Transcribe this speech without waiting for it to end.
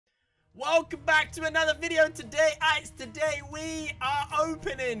Welcome back to another video. Today we are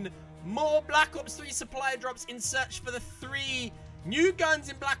opening more Black Ops 3 supply drops in search for the 3 new guns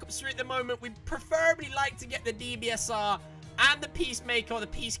in Black Ops 3 at the moment. We preferably like to get the DBSR and the Peacemaker or the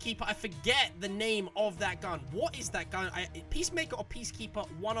Peacekeeper. I forget the name of that gun. What is that gun? Peacemaker or Peacekeeper,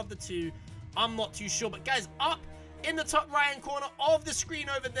 one of the two. I'm not too sure. But guys, up in the top right hand corner of the screen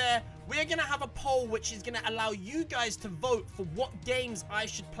over there, we're going to have a poll which is going to allow you guys to vote for what games I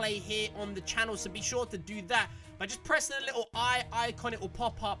should play here on the channel. So be sure to do that by just pressing a little eye icon. It will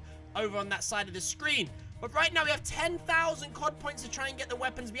pop up over on that side of the screen. But right now we have 10,000 COD points to try and get the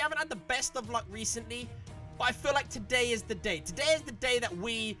weapons. We haven't had the best of luck recently, but I feel like today is the day. Today is the day that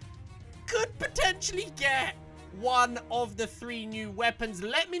we could potentially get one of the 3 new weapons.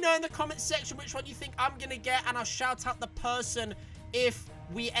 Let me know in the comment section which one you think I'm gonna get, and I'll shout out the person if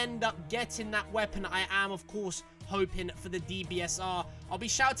we end up getting that weapon. I am, of course, hoping for the DBSR. I'll be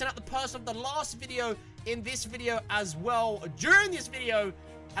shouting out the person of the last video in this video as well during this video,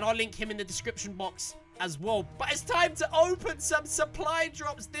 and I'll link him in the description box as well. But it's time to open some supply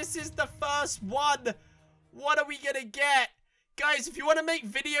drops. This is the first one. What are we gonna get? Guys, if you want to make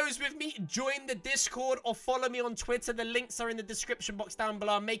videos with me, join the Discord or follow me on Twitter. The links are in the description box down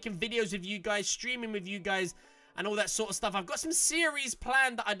below. I'm making videos with you guys, streaming with you guys, and all that sort of stuff. I've got some series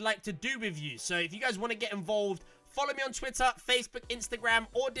planned that I'd like to do with you. So if you guys want to get involved, follow me on Twitter, Facebook, Instagram,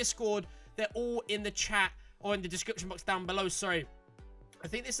 or Discord. They're all in the chat or in the description box down below. Sorry. I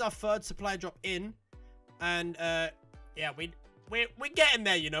think this is our 3rd supply drop in. And, yeah, we're getting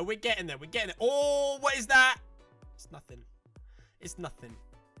there, you know. We're getting there. We're getting there. Oh, what is that? It's nothing. It's nothing.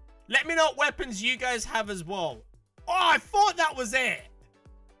 Let me know what weapons you guys have as well. Oh, I thought that was it.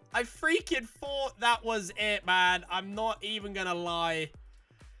 I freaking thought that was it, man. I'm not even gonna lie.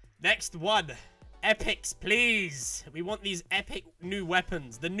 Next one. Epics, please. We want these epic new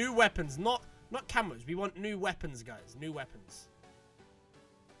weapons. The new weapons, not camos. We want new weapons, guys. New weapons.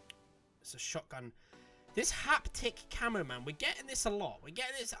 It's a shotgun. This haptic camo, man. We're getting this a lot. We're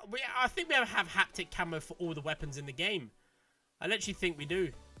getting this. I think we have haptic camo for all the weapons in the game. I literally think we do.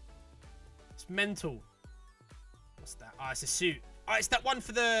 It's mental. What's that? Oh, it's a suit. Oh, it's that one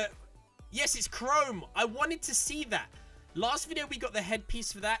for the... Yes, it's chrome. I wanted to see that. Last video, we got the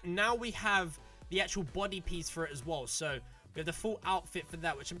headpiece for that. Now we have the actual body piece for it as well. So we have the full outfit for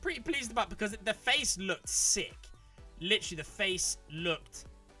that, which I'm pretty pleased about because the face looked sick. Literally, the face looked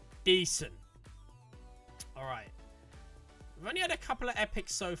decent. All right. We've only had a couple of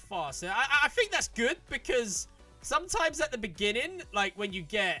epics so far. So I think that's good because... sometimes at the beginning, like when you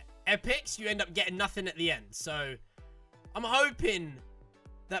get epics, you end up getting nothing at the end. So, I'm hoping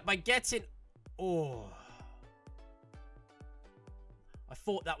that by getting... Oh. I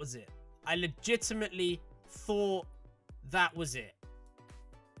thought that was it. I legitimately thought that was it.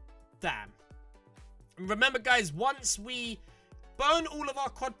 Damn. And remember, guys, once we burn all of our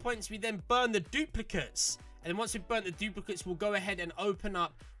COD points, we then burn the duplicates. And then once we've burnt the duplicates, we'll go ahead and open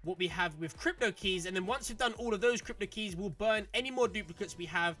up what we have with crypto keys. And then once we've done all of those crypto keys, we'll burn any more duplicates we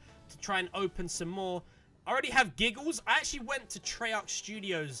have to try and open some more. I already have Giggles. I actually went to Treyarch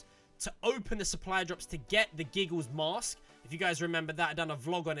Studios to open the supply drops to get the Giggles mask. If you guys remember that, I've done a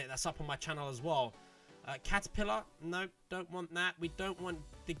vlog on it. That's up on my channel as well. Caterpillar. No, don't want that. We don't want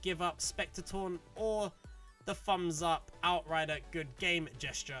the give up Spectatorn or the thumbs up Outrider good game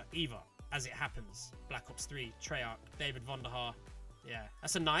gesture either. As it happens. Black Ops 3, Treyarch, David Vonderhaar. Yeah,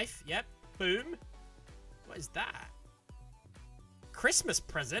 that's a knife. Yep. Boom. What is that? Christmas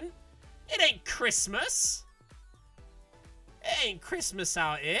present? It ain't Christmas. It ain't Christmas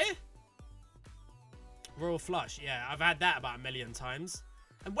out here. Royal Flush. Yeah, I've had that about 1,000,000 times.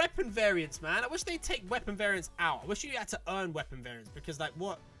 And weapon variants, man. I wish they'd take weapon variants out. I wish you had to earn weapon variants. Because, like,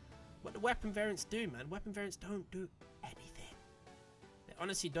 what do weapon variants do, man? Weapon variants don't do anything. They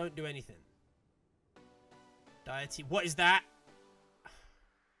honestly don't do anything. Deity. What is that?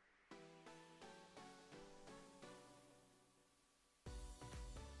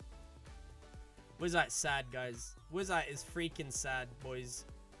 Wizzite's sad, guys. Wizzite is freaking sad, boys.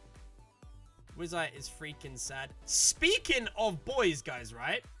 Wizzite is freaking sad. Speaking of boys, guys,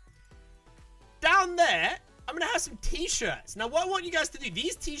 right? Down there, I'm going to have some t-shirts. Now, what I want you guys to do,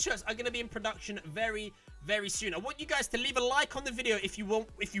 these t-shirts are going to be in production very, very soon. I want you guys to leave a like on the video if you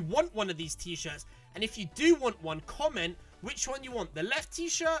want one of these t-shirts. And if you do want one, comment which one you want, the left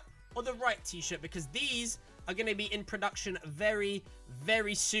t-shirt or the right t-shirt, because these are going to be in production very,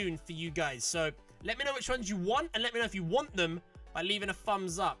 very soon for you guys. So let me know which ones you want, and let me know if you want them by leaving a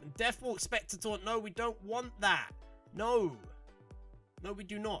thumbs up. And Deathwalk Spectator, no, we don't want that. No. No, we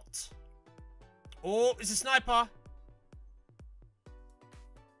do not. Oh, it's a sniper.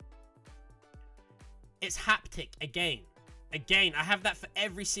 It's haptic again. Again, I have that for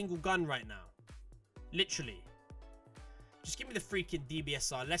every single gun right now. Literally. Just give me the freaking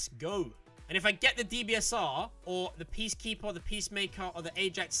DBSR. Let's go. And if I get the DBSR, or the Peacekeeper, the Peacemaker, or the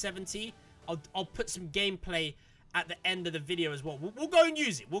Ajax 70, I'll put some gameplay at the end of the video as well. We'll go and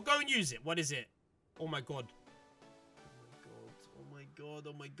use it. We'll go and use it. What is it? Oh my god. Oh my god.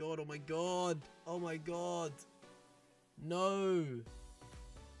 Oh my god. Oh my god. Oh my god. No.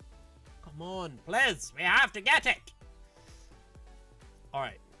 Come on. Please. We have to get it.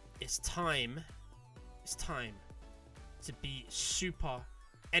 Alright. It's time. It's time to be super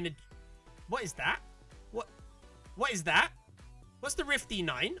energy. What is that? What is that? What's the Rift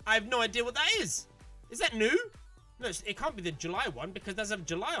E9? I have no idea what that is. Is that new? No, it can't be the July one because it doesn't have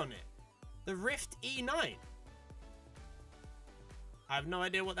July on it. The Rift E9. I have no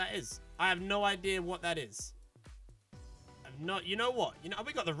idea what that is. I have no idea what that is. I've not. You know what? You know,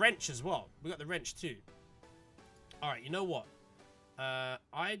 we got the wrench as well. We got the wrench too. All right. You know what?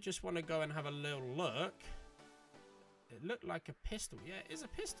 I just want to go and have a little look. It looked like a pistol. Yeah, it is a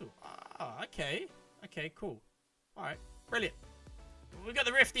pistol. Ah, okay. Okay, cool. All right, brilliant. We got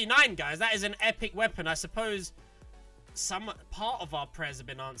the Rift E9, guys. That is an epic weapon. I suppose some part of our prayers have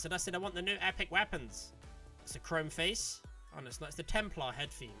been answered. I said I want the new epic weapons. It's a chrome face. Oh, no, it's not. It's the Templar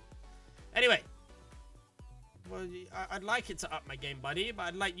head theme. Anyway. Well, I'd like it to up my game, buddy. But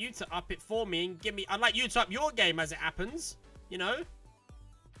I'd like you to up it for me and give me... I'd like you to up your game as it happens. You know?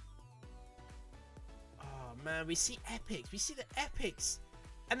 Oh, man. We see epics. We see the epics.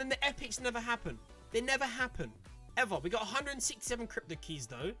 And then the epics never happen. They never happen. Ever. We got 167 crypto keys,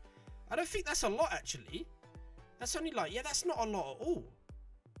 though. I don't think that's a lot, actually. That's only like... Yeah, that's not a lot at all.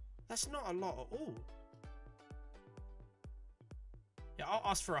 That's not a lot at all. Yeah, I'll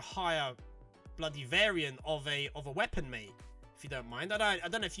ask for a higher bloody variant of a weapon, mate. If you don't mind. I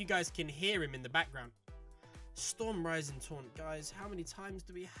don't know if you guys can hear him in the background. Storm Rising Taunt. Guys, how many times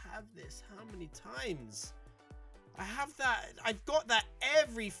do we have this? How many times? I have that. I've got that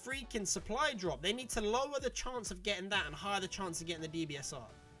every freaking supply drop. They need to lower the chance of getting that and higher the chance of getting the DBSR.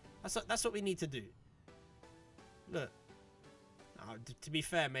 That's what we need to do. Look. Oh, to be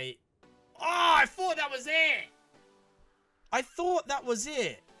fair, mate. Oh, I thought that was it. I thought that was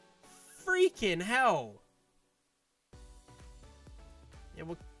it. Freaking hell. Yeah,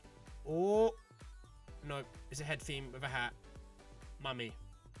 well... Oh. No, it's a head theme with a hat. Mummy.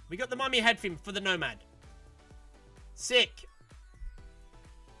 We got the mummy head theme for the Nomad. Sick.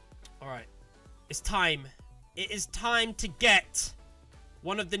 Alright. It's time. It is time to get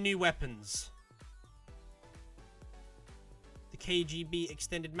one of the new weapons. The KGB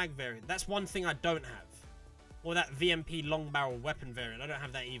extended mag variant. That's one thing I don't have. Or that VMP long barrel weapon variant. I don't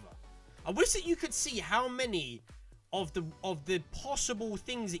have that either. I wish that you could see how many of the possible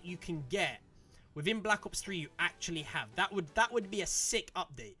things that you can get within Black Ops 3 you actually have. That would be a sick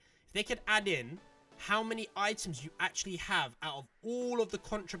update. If they could add in how many items you actually have out of all of the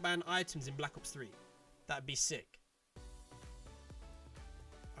contraband items in Black Ops 3. That'd be sick.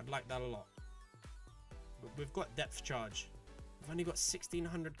 I'd like that a lot. We've got depth charge. We've only got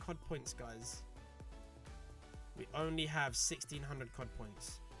 1,600 COD points, guys. We only have 1,600 COD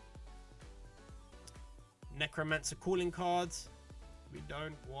points. Necromancer calling cards. We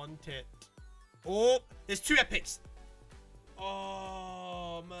don't want it. Oh, there's two epics.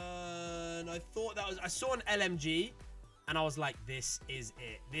 Oh, man. I thought that was... I saw an LMG, and I was like, this is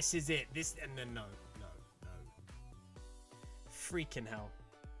it. This is it. This... And then no. No. No. Freaking hell.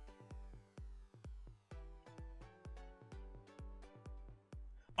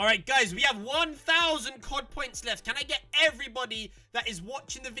 Alright, guys. We have 1,000 COD points left. Can I get everybody that is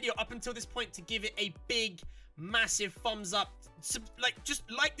watching the video up until this point to give it a big, massive thumbs up? Just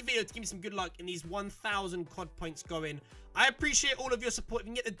like the video to give me some good luck in these 1,000 COD points going. I appreciate all of your support. If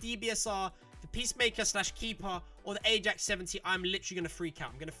you can get the DBSR, the Peacemaker / Keeper, or the Ajax 70, I'm literally going to freak out.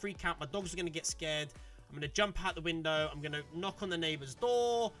 I'm going to freak out. My dogs are going to get scared. I'm going to jump out the window. I'm going to knock on the neighbor's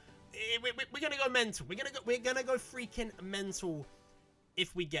door. We're going to go mental. We're going to go freaking mental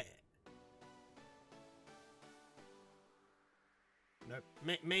if we get it. Nope.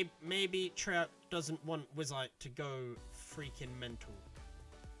 Maybe Treyarch doesn't want Wizzite to go freaking mental.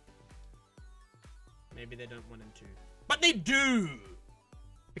 Maybe they don't want him to. But they do!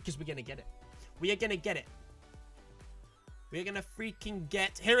 Because we're gonna get it. We are gonna get it. We're gonna freaking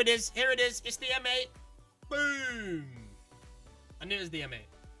get... Here it is. Here it is. It's the M8. Boom! I knew it was the M8.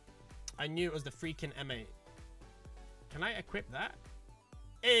 I knew it was the freaking M8. Can I equip that?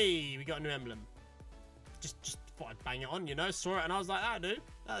 Hey, we got a new emblem. Just thought I'd bang it on, you know? Saw it and I was like, that'll do.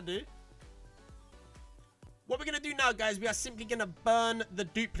 That'll do. What we're going to do now, guys, we are simply going to burn the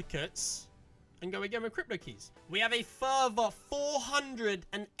duplicates. and go again with crypto keys. We have a further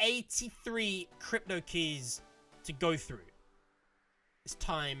 483 crypto keys to go through. It's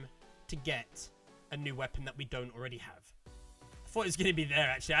time to get a new weapon that we don't already have. I thought it was going to be there,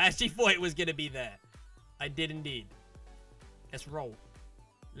 actually. I actually thought it was going to be there. I did indeed. Let's roll.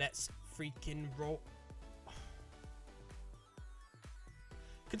 Let's freaking roll.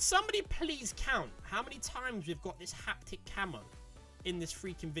 Could somebody please count how many times we've got this haptic camo in this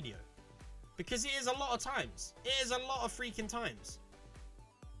freaking video? Because it is a lot of times. It is a lot of freaking times.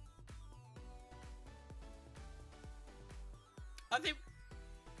 I think...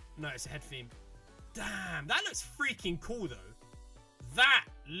 No, it's a head theme. Damn, that looks freaking cool, though. That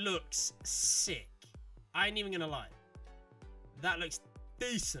looks sick. I ain't even gonna lie. That looks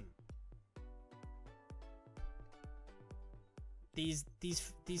decent. These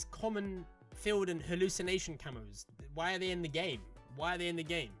common field and hallucination camos. Why are they in the game? Why are they in the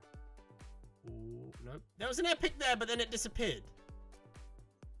game? Ooh, nope. There was an epic there, but then it disappeared.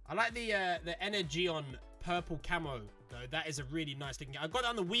 I like the energy on purple camo, though. That is a really nice looking. I got it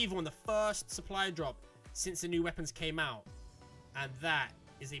on the Weevil on the first supply drop since the new weapons came out. And that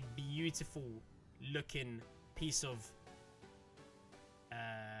is a beautiful looking piece of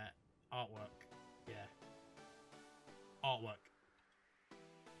artwork. Yeah. Artwork.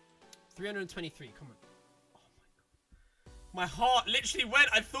 323, come on. Oh my god. My heart literally went.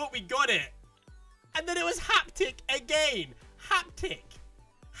 I thought we got it. And then it was haptic again. Haptic.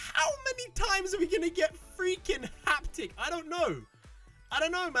 How many times are we going to get freaking haptic? I don't know. I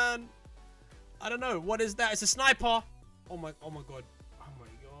don't know, man. I don't know. What is that? It's a sniper. Oh my god. Oh my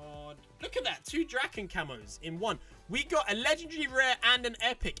god. Look at that. 2 Draken camos in one. We got a legendary rare and an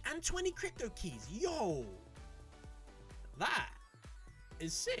epic and 20 crypto keys. Yo. That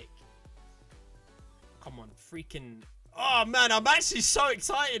is sick. Come on, freaking... Oh, man, I'm actually so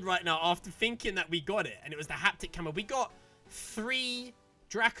excited right now after thinking that we got it. And it was the haptic camo. We got 3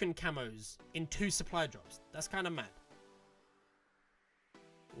 Draken camos in 2 supply drops. That's kind of mad.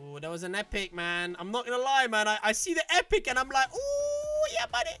 Oh, there was an epic, man. I'm not going to lie, man. I see the epic and I'm like, oh, yeah,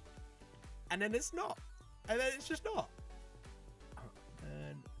 buddy. And then it's not. And then it's just not. Oh,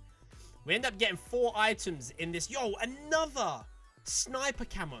 man. We end up getting 4 items in this. Yo, another sniper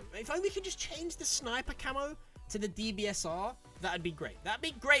camo. If only we could just change the sniper camo to the DBSR, that'd be great. That'd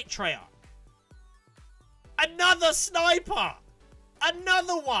be great, Treyarch. Another sniper.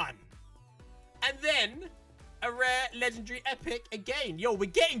 Another one. And then a rare legendary epic again. Yo, we're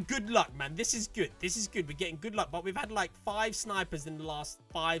getting good luck, man. This is good. This is good. We're getting good luck. But we've had like 5 snipers in the last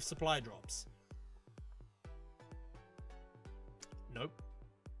 5 supply drops. Nope.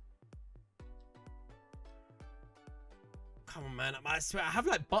 Come on, man. I swear, I have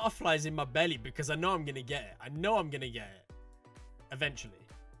like butterflies in my belly because I know I'm going to get it. I know I'm going to get it. Eventually.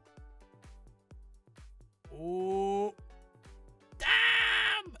 Oh.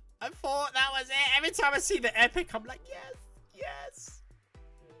 Damn! I thought that was it. Every time I see the epic, I'm like, yes, yes.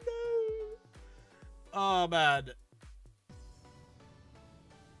 No. Oh, man.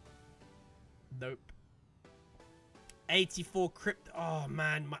 Nope. 84 crypto. Oh,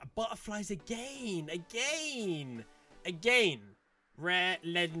 man. My butterflies again. Again. Rare,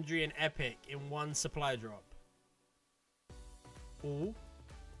 legendary, and epic in 1 supply drop. Oh.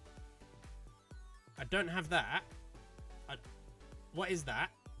 I don't have that. What is that?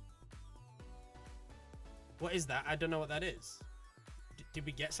 What is that? I don't know what that is. Did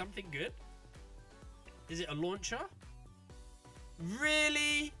we get something good? Is it a launcher?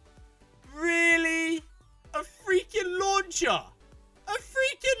 Really? Really? A freaking launcher! A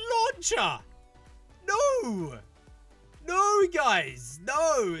freaking launcher! No! No, guys!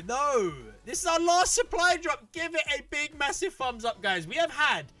 No, no! This is our last supply drop. Give it a big, massive thumbs up, guys. We have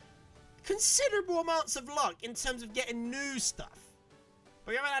had considerable amounts of luck in terms of getting new stuff.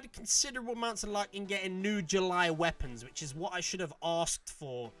 But we haven't had considerable amounts of luck in getting new July weapons, which is what I should have asked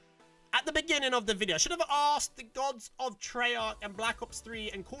for at the beginning of the video. I should have asked the gods of Treyarch and Black Ops 3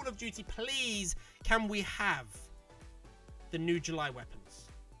 and Call of Duty, please, can we have the new July weapons?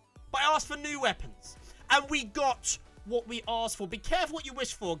 But I asked for new weapons, and we got what we asked for. Be careful what you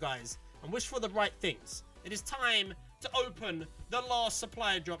wish for, guys, and wish for the right things. It is time to open the last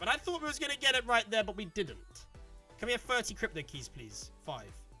supply drop, and I thought we was going to get it right there, but we didn't. Can we have 30 crypto keys, please? 5.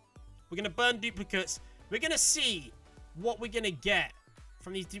 We're going to burn duplicates. We're going to see what we're going to get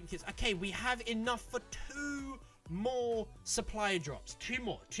from these duplicates. Okay, we have enough for 2 more supply drops. 2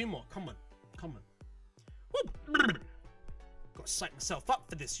 more. Come on. Woo. Got to psych myself up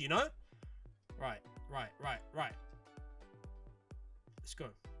for this, you know? Right. Let's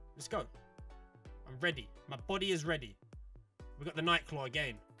go. I'm ready. My body is ready. We got the Nightclaw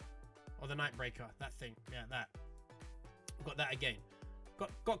again. Or the Nightbreaker. That thing. Yeah, that. Got that again. Got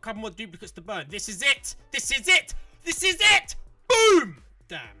a couple more duplicates to burn. This is it! This is it! This is it! Boom!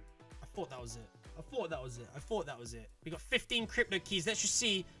 Damn. I thought that was it. I thought that was it. I thought that was it. We got 15 crypto keys. Let's just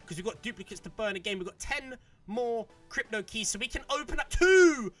see, because we've got duplicates to burn again. We've got 10 more crypto keys, so we can open up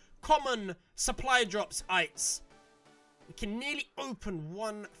 2 common supply drops, Ites. We can nearly open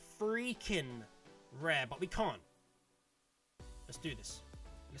 1 freaking rare, but we can't. Let's do this.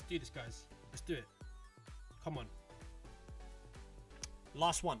 Let's do this, guys. Let's do it. Come on.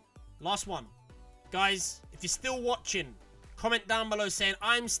 Last one. Last one. Guys, if you're still watching, comment down below saying,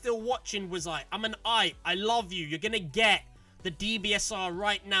 I'm still watching, Wizzite. I'm an Ite. I love you. You're going to get the DBSR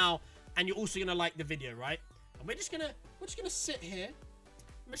right now. And you're also going to like the video, right? And we're just going to sit here.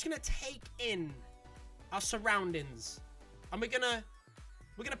 I'm just going to take in our surroundings. And we're going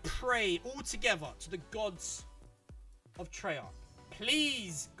to pray all together to the gods of Treyarch.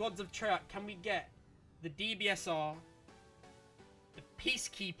 Please, gods of Treyarch, can we get the DBSR, the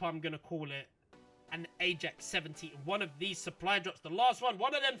Peacekeeper, I'm going to call it, and the Ajax 70. One of these supply drops, the last one of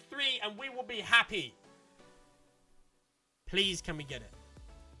them 3, and we will be happy. Please, can we get it?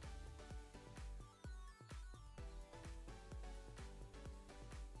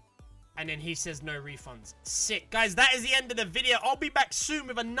 And then he says no refunds. Sick. Guys, that is the end of the video. I'll be back soon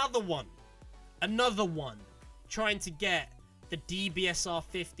with another one. Another one. Trying to get the DBSR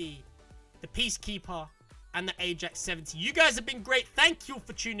 50, the Peacekeeper, and the Ajax 70. You guys have been great. Thank you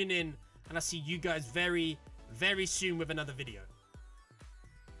for tuning in. And I'll see you guys very, very soon with another video.